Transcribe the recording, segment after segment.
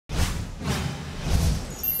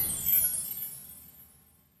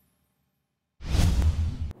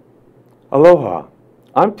Aloha,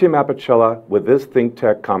 I'm Tim Apicella with this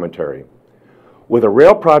ThinkTech commentary. With a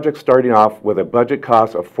rail project starting off with a budget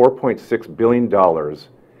cost of $4.6 billion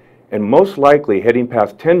and most likely heading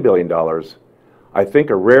past $10 billion, I think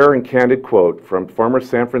a rare and candid quote from former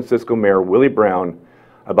San Francisco Mayor Willie Brown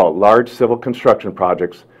about large civil construction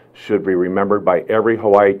projects should be remembered by every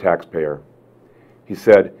Hawaii taxpayer. He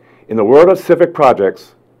said, "In the world of civic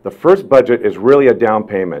projects, the first budget is really a down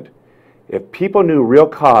payment. If people knew real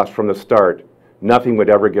costs from the start, nothing would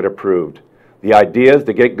ever get approved. The idea is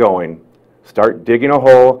to get going, start digging a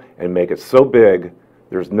hole and make it so big,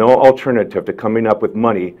 there's no alternative to coming up with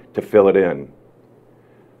money to fill it in."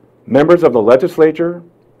 Members of the legislature,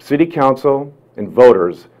 city council, and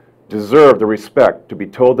voters deserve the respect to be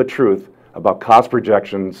told the truth about cost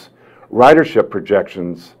projections, ridership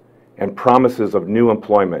projections, and promises of new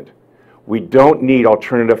employment. We don't need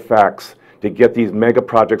alternative facts to get these mega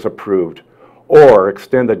projects approved or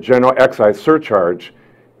extend the general excise surcharge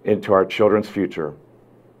into our children's future.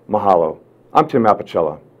 Mahalo. I'm Tim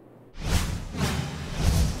Apicella.